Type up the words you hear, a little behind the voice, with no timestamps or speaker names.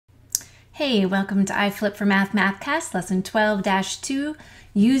Hey, welcome to iFlip for Math Mathcast, lesson 12-2,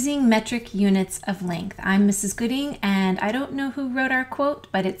 using metric units of length. I'm Mrs. Gooding, and I don't know who wrote our quote,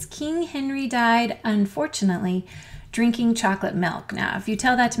 but it's King Henry died, unfortunately, drinking chocolate milk. Now, if you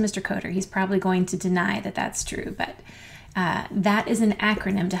tell that to Mr. Coder, he's probably going to deny that that's true, but that is an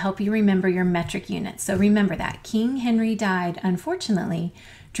acronym to help you remember your metric units. So remember that. King Henry died, unfortunately,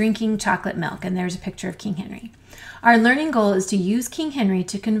 drinking chocolate milk, and there's a picture of King Henry. Our learning goal is to use King Henry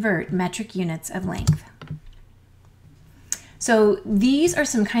to convert metric units of length. So these are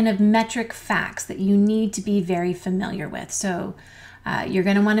some kind of metric facts that you need to be very familiar with. So you're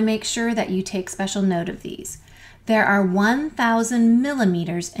going to want to make sure that you take special note of these. There are 1,000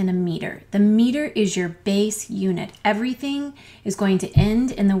 millimeters in a meter. The meter is your base unit. Everything is going to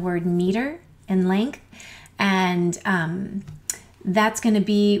end in the word meter in length, and that's going to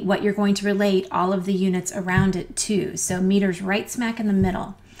be what you're going to relate all of the units around it to. So meter's right smack in the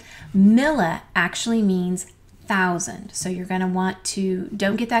middle. Milli actually means thousand. So you're going to want to,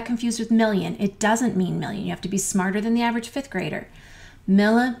 don't get that confused with million. It doesn't mean million. You have to be smarter than the average fifth grader.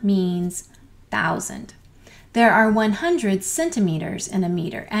 Milli means thousand. There are 100 centimeters in a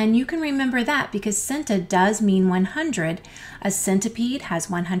meter, and you can remember that because centa does mean 100. A centipede has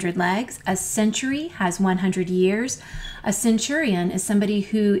 100 legs. A century has 100 years. A centurion is somebody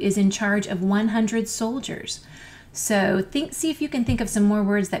who is in charge of 100 soldiers. So see if you can think of some more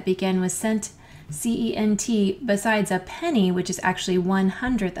words that begin with cent, C-E-N-T, besides a penny, which is actually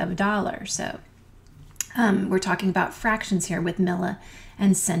 1/100th of a dollar. So we're talking about fractions here with milli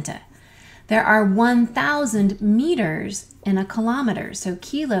and centa. There are 1,000 meters in a kilometer. So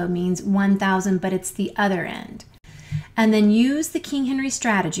kilo means 1,000, but it's the other end. And then use the King Henry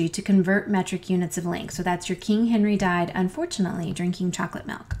strategy to convert metric units of length. So that's your King Henry died, unfortunately, drinking chocolate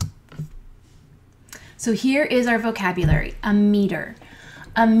milk. So here is our vocabulary, a meter.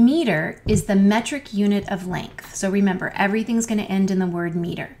 A meter is the metric unit of length. So remember, everything's going to end in the word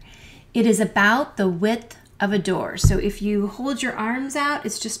meter. It is about the width of a door. So if you hold your arms out,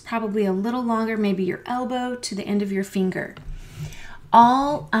 it's just probably a little longer, maybe your elbow to the end of your finger.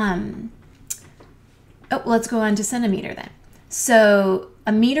 Let's go on to centimeter then. So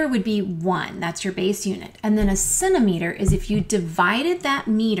a meter would be 1, that's your base unit. And then a centimeter is if you divided that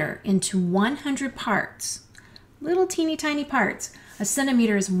meter into 100 parts, little teeny tiny parts. A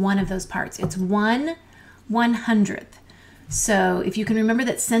centimeter is one of those parts. It's 1/100th. So if you can remember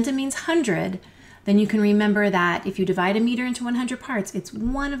that centa means 100, then you can remember that if you divide a meter into 100 parts, it's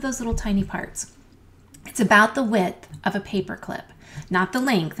one of those little tiny parts. It's about the width of a paper clip, not the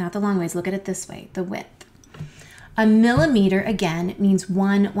length, not the long ways. Look at it this way, the width. A millimeter, again, means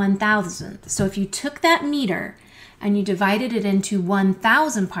 1/1000th. So if you took that meter and you divided it into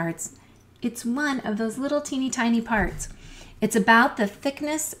 1,000 parts, it's one of those little teeny tiny parts. It's about the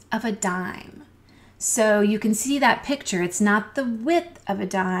thickness of a dime. So you can see that picture. It's not the width of a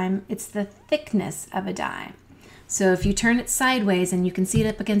dime, it's the thickness of a dime. So if you turn it sideways and you can see it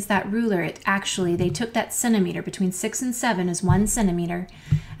up against that ruler, they took that centimeter, between 6 and 7 is 1 centimeter,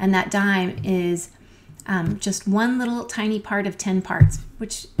 and that dime is just one little tiny part of 10 parts,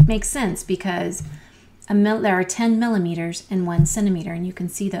 which makes sense because there are 10 millimeters in 1 centimeter, and you can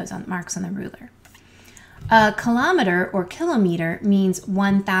see those marks on the ruler. A kilometer or kilometer means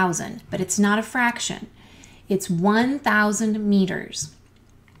 1,000, but it's not a fraction. It's 1,000 meters.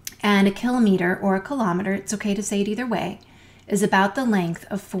 And a kilometer or a kilometer, it's okay to say it either way, is about the length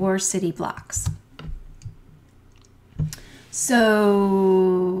of 4 city blocks.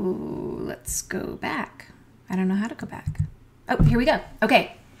 So let's go back. I don't know how to go back. Oh, here we go.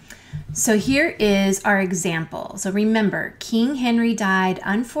 Okay. So here is our example. So remember, King Henry died,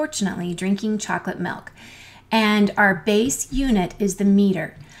 unfortunately, drinking chocolate milk. And our base unit is the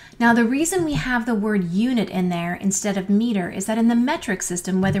meter. Now, the reason we have the word unit in there instead of meter is that in the metric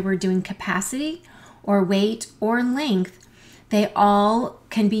system, whether we're doing capacity or weight or length, they all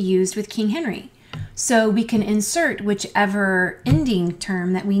can be used with King Henry. So we can insert whichever ending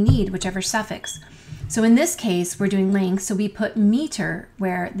term that we need, whichever suffix. So in this case, we're doing length, so we put meter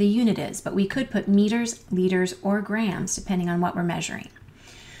where the unit is, but we could put meters, liters, or grams, depending on what we're measuring.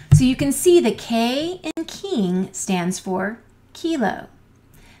 So you can see the K in King stands for kilo.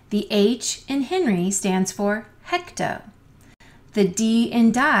 The H in Henry stands for hecto. The D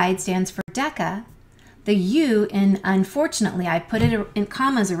in died stands for deca. The U in unfortunately, I put it in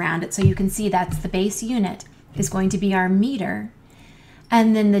commas around it so you can see that's the base unit, is going to be our meter.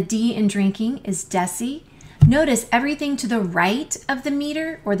 And then the D in drinking is deci. Notice everything to the right of the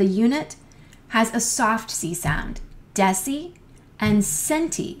meter or the unit has a soft C sound. Deci and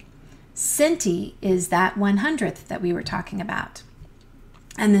centi. Centi is that 100th that we were talking about.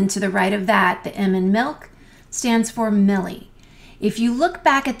 And then to the right of that, the M in milk stands for milli. If you look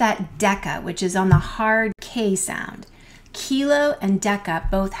back at that deca, which is on the hard K sound, kilo and deca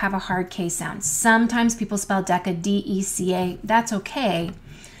both have a hard K sound. Sometimes people spell deca D-E-C-A. That's okay.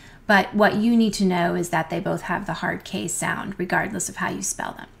 But what you need to know is that they both have the hard K sound, regardless of how you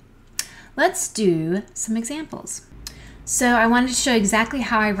spell them. Let's do some examples. So I wanted to show exactly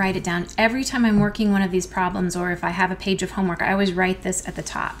how I write it down. Every time I'm working one of these problems, or if I have a page of homework, I always write this at the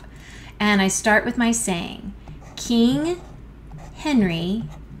top. And I start with my saying, King Henry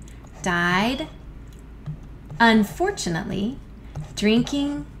died, unfortunately,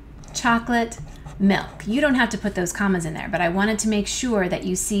 drinking chocolate milk. You don't have to put those commas in there, but I wanted to make sure that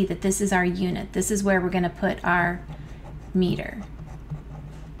you see that this is our unit. This is where we're going to put our meter.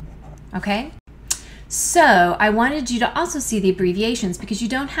 Okay? So I wanted you to also see the abbreviations, because you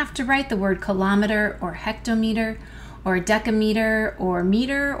don't have to write the word kilometer or hectometer or decameter or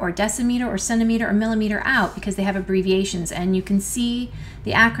meter or decimeter or centimeter or millimeter out, because they have abbreviations, and you can see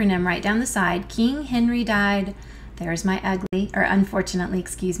the acronym right down the side. King Henry died, there's my unfortunately,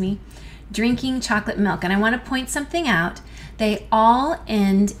 excuse me, drinking chocolate milk. And I want to point something out. They all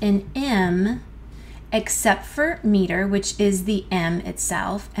end in M, except for meter, which is the M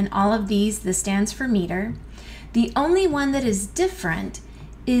itself, and all of these, this stands for meter. The only one that is different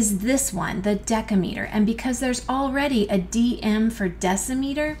is this one, the decameter, and because there's already a DM for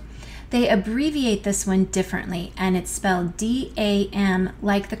decimeter, they abbreviate this one differently, and it's spelled D-A-M,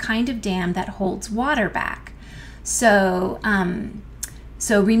 like the kind of dam that holds water back. So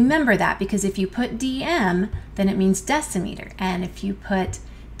remember that, because if you put DM, then it means decimeter, and if you put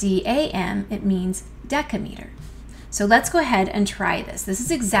DAM, it means decameter. So let's go ahead and try this. This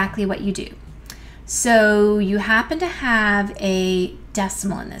is exactly what you do. So you happen to have a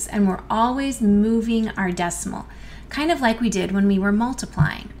decimal in this, and we're always moving our decimal, kind of like we did when we were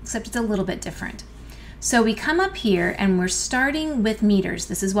multiplying, except it's a little bit different. So we come up here and we're starting with meters.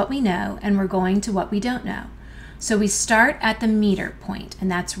 This is what we know, and we're going to what we don't know. So we start at the meter point, and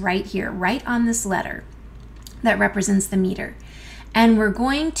that's right here, right on this letter that represents the meter. And we're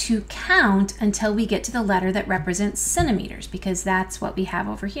going to count until we get to the letter that represents centimeters, because that's what we have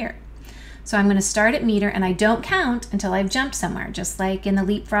over here. So I'm going to start at meter, and I don't count until I've jumped somewhere, just like in the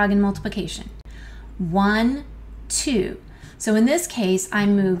leapfrog in multiplication. 1, 2. So in this case, I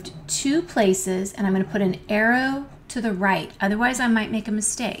moved 2 places, and I'm going to put an arrow to the right. Otherwise, I might make a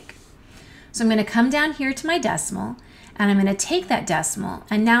mistake. So I'm going to come down here to my decimal, and I'm going to take that decimal,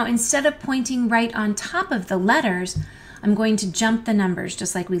 and now instead of pointing right on top of the letters, I'm going to jump the numbers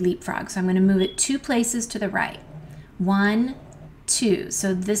just like we leapfrog. So I'm going to move it 2 places to the right. 1, 2.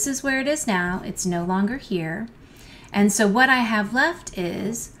 So this is where it is now. It's no longer here. And so what I have left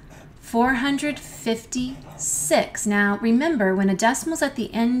is 456. Now remember, when a decimal's at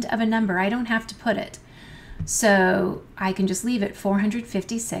the end of a number, I don't have to put it. So I can just leave it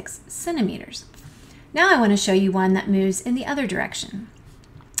 456 centimeters. Now I want to show you one that moves in the other direction.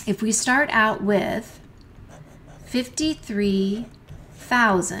 If we start out with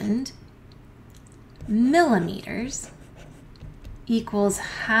 53,000 millimeters equals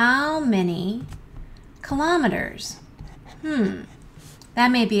how many kilometers? That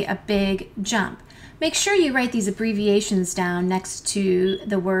may be a big jump. Make sure you write these abbreviations down next to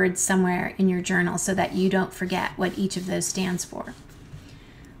the words somewhere in your journal so that you don't forget what each of those stands for.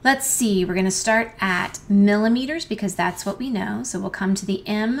 Let's see, we're going to start at millimeters because that's what we know. So we'll come to the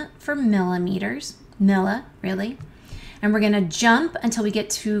M for millimeters, milli, really. And we're going to jump until we get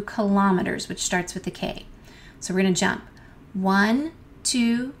to kilometers, which starts with the K. So we're going to jump 1,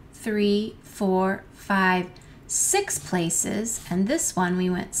 2, 3, 4, 5, 6 places. And this one, we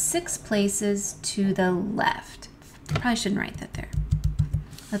went 6 places to the left. Probably shouldn't write that there.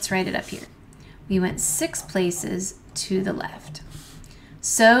 Let's write it up here. We went 6 places to the left.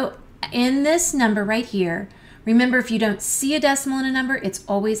 So in this number right here, remember if you don't see a decimal in a number, it's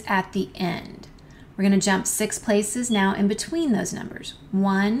always at the end. We're going to jump 6 places now in between those numbers.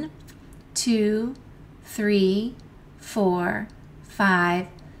 1, 2, 3, 4, 5,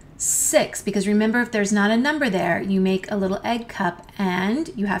 6. Because remember, if there's not a number there, you make a little egg cup and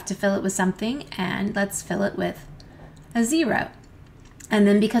you have to fill it with something, and let's fill it with a 0. And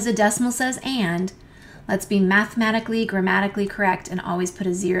then because a decimal says and, let's be mathematically, grammatically correct and always put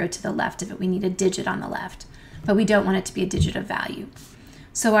a 0 to the left of it. We need a digit on the left, but we don't want it to be a digit of value.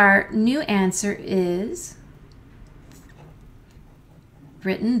 So our new answer is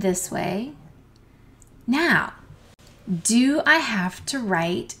written this way. Now, do I have to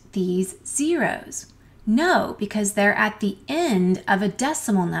write these zeros? No, because they're at the end of a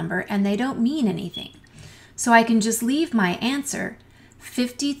decimal number and they don't mean anything. So I can just leave my answer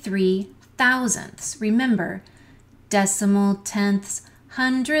 53 thousandths. Remember, decimal, tenths,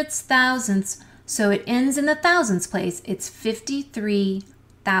 hundredths, thousandths. So it ends in the thousandths place. It's 53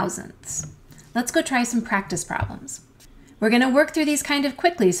 thousandths. Let's go try some practice problems. We're going to work through these kind of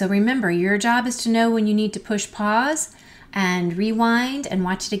quickly. So remember, your job is to know when you need to push pause and rewind and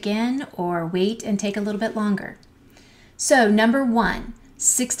watch it again, or wait and take a little bit longer. So number 1,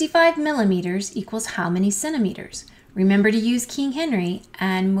 65 millimeters equals how many centimeters? Remember to use King Henry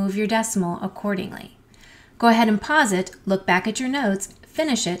and move your decimal accordingly. Go ahead and pause it, look back at your notes,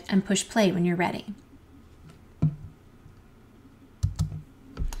 finish it, and push play when you're ready.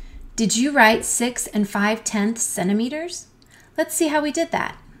 Did you write 6 5/10 centimeters? Let's see how we did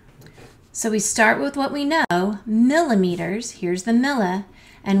that. So we start with what we know, millimeters, here's the milli,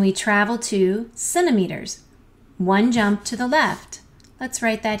 and we travel to centimeters. One jump to the left. Let's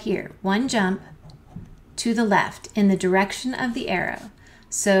write that here. One jump to the left in the direction of the arrow.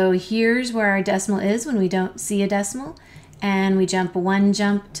 So here's where our decimal is when we don't see a decimal, and we jump one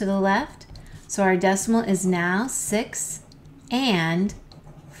jump to the left. So our decimal is now 6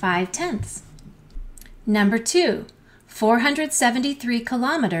 5/10. Number 2, 473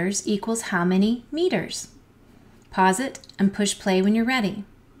 kilometers equals how many meters? Pause it and push play when you're ready.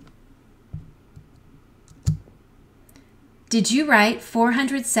 Did you write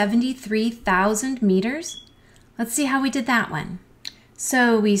 473,000 meters? Let's see how we did that one.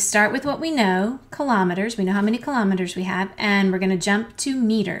 So we start with what we know, kilometers. We know how many kilometers we have, and we're going to jump to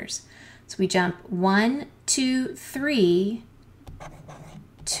meters. So we jump 1, 2, 3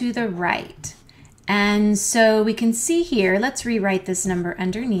 to the right. And so we can see here, let's rewrite this number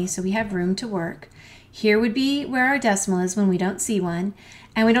underneath so we have room to work. Here would be where our decimal is when we don't see one,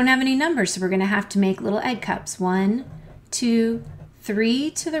 and we don't have any numbers, so we're going to have to make little egg cups. 1, 2,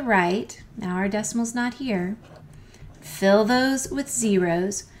 3 to the right. Now our decimal's not here. Fill those with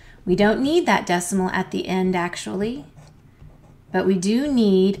zeros. We don't need that decimal at the end actually, but we do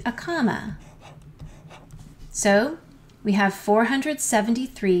need a comma. So we have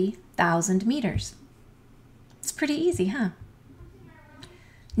 473,000 meters. It's pretty easy, huh?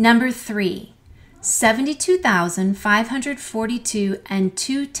 Number 3, 72,542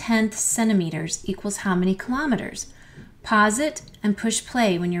 2/10 centimeters equals how many kilometers? Pause it and push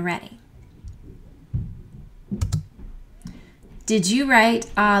play when you're ready. Did you write,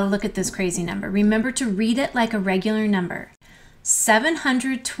 look at this crazy number. Remember to read it like a regular number.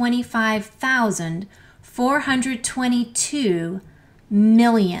 725,422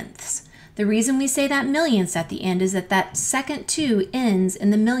 millionths. The reason we say that millionths at the end is that that second 2 ends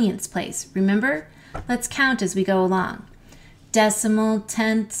in the millionths place. Remember? Let's count as we go along. Decimal,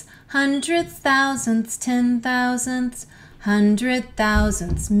 tenths, hundredths, thousandths, 10,000ths,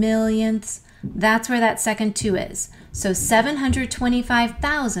 100,000ths, millionths. That's where that second 2 is. So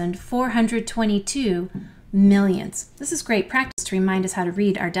 725,422 millionths. This is great practice to remind us how to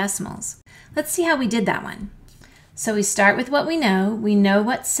read our decimals. Let's see how we did that one. So we start with what we know. We know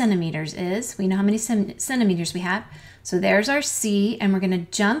what centimeters is. We know how many centimeters we have. So there's our C, and we're going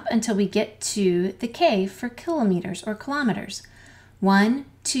to jump until we get to the K for kilometers or kilometers. 1,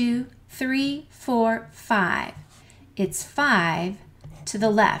 2, 3, 4, 5. It's 5 to the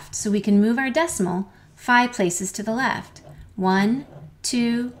left. So we can move our decimal 5 places to the left. 1,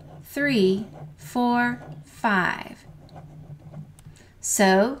 2, 3, 4, 5.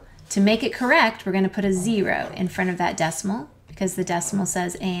 So to make it correct, we're going to put a 0 in front of that decimal because the decimal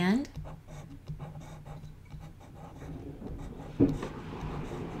says and.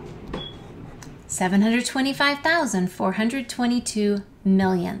 $725,422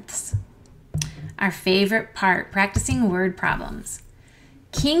 millionths. Our favorite part, practicing word problems.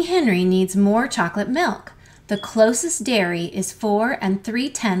 King Henry needs more chocolate milk. The closest dairy is 4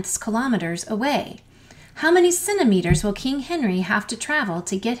 3/10 kilometers away. How many centimeters will King Henry have to travel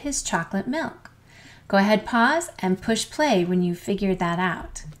to get his chocolate milk? Go ahead, pause, and push play when you figure that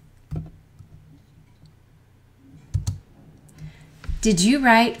out. Did you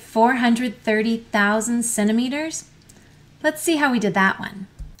write 430,000 centimeters? Let's see how we did that one.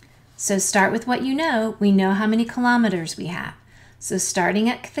 So start with what you know. We know how many kilometers we have. So starting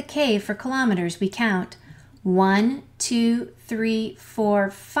at the K for kilometers, we count 1, 2, 3,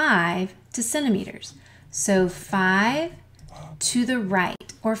 4, 5 to centimeters. So 5 to the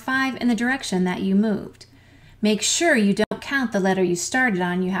right, or 5 in the direction that you moved. Make sure you don't count the letter you started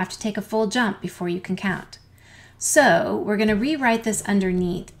on. You have to take a full jump before you can count. So we're going to rewrite this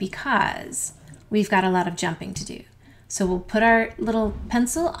underneath because we've got a lot of jumping to do. So we'll put our little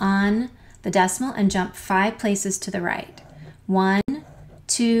pencil on the decimal and jump 5 places to the right. 1,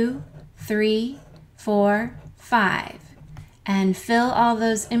 2, 3, 4, 5. and fill all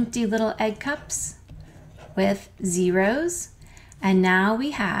those empty little egg cups with zeros. And now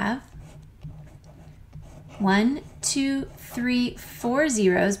we have 1, 2, 3, 4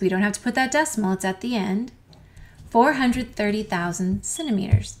 zeros. We don't have to put that decimal, it's at the end. 430,000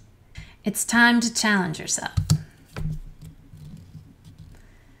 centimeters. It's time to challenge yourself.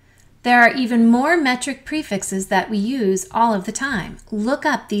 There are even more metric prefixes that we use all of the time. Look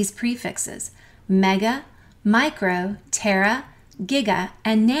up these prefixes: mega, micro, tera, giga,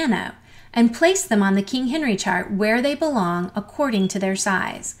 and nano, and place them on the King Henry chart where they belong according to their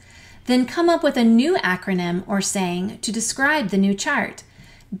size. Then come up with a new acronym or saying to describe the new chart.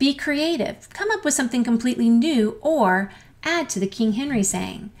 Be creative. Come up with something completely new or add to the King Henry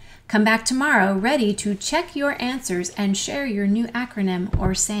saying. Come back tomorrow ready to check your answers and share your new acronym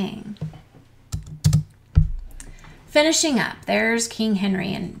or saying. Finishing up, there's King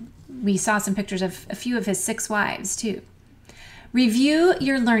Henry, and we saw some pictures of a few of his 6 wives too. Review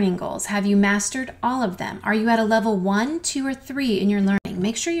your learning goals. Have you mastered all of them? Are you at a level 1, 2, or 3 in your learning?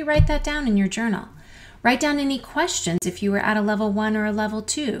 Make sure you write that down in your journal. Write down any questions if you were at a level 1 or a level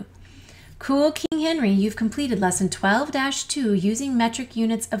 2. Cool King Henry, you've completed lesson 12-2 using metric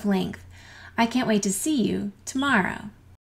units of length. I can't wait to see you tomorrow.